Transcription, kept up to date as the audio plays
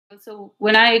So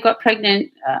when I got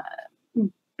pregnant,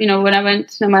 when I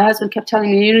went, my husband kept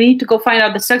telling me, you need to go find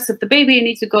out the sex of the baby. You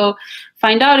need to go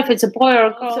find out if it's a boy or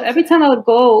a girl. So every time I would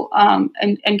go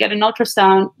and get an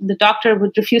ultrasound, the doctor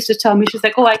would refuse to tell me. She's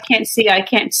like, oh, I can't see,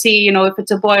 if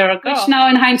it's a boy or a girl. Which now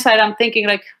in hindsight, I'm thinking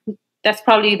like, that's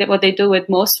probably what they do with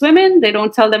most women. They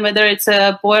don't tell them whether it's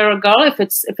a boy or a girl. If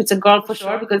it's a girl, for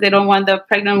sure, because they don't want the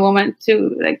pregnant woman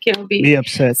to be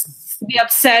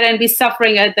upset and be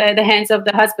suffering at the hands of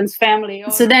the husband's family.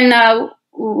 So then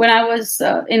when I was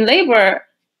in labor,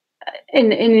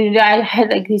 and I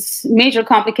had like these major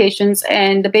complications,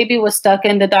 and the baby was stuck,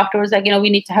 and the doctor was like,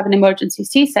 we need to have an emergency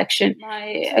C-section. My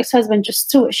ex-husband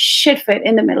just threw a shit fit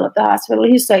in the middle of the hospital.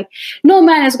 He's like, no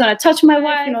man is going to touch my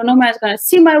wife. No man is going to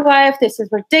see my wife. This is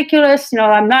ridiculous.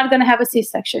 I'm not going to have a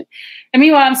C-section. And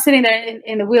meanwhile, I'm sitting there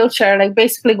in the wheelchair, like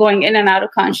basically going in and out of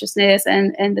consciousness.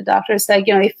 And the doctor is like,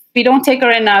 if we don't take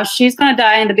her in now, she's going to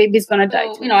die and the baby's going to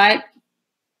die. So, I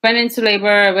went into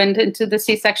labor, went into the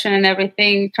C-section and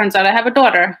everything. Turns out I have a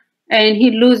daughter, and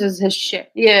he loses his shit.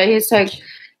 Yeah, he's like,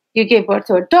 you gave birth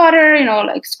to a daughter,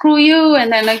 like, screw you.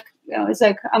 And then it's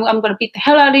like, I'm going to beat the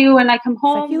hell out of you when I come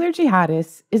home. Secular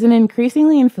Jihadists is an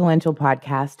increasingly influential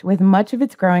podcast with much of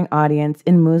its growing audience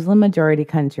in Muslim-majority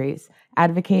countries,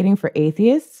 advocating for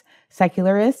atheists,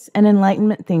 secularists, and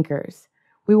Enlightenment thinkers.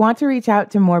 We want to reach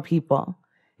out to more people.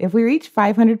 If we reach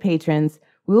 500 patrons,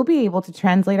 we will be able to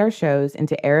translate our shows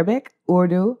into Arabic,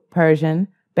 Urdu, Persian,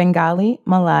 Bengali,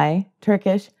 Malay,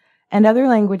 Turkish, and other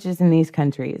languages in these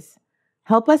countries.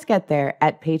 Help us get there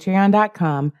at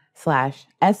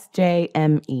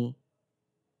patreon.com/SJME.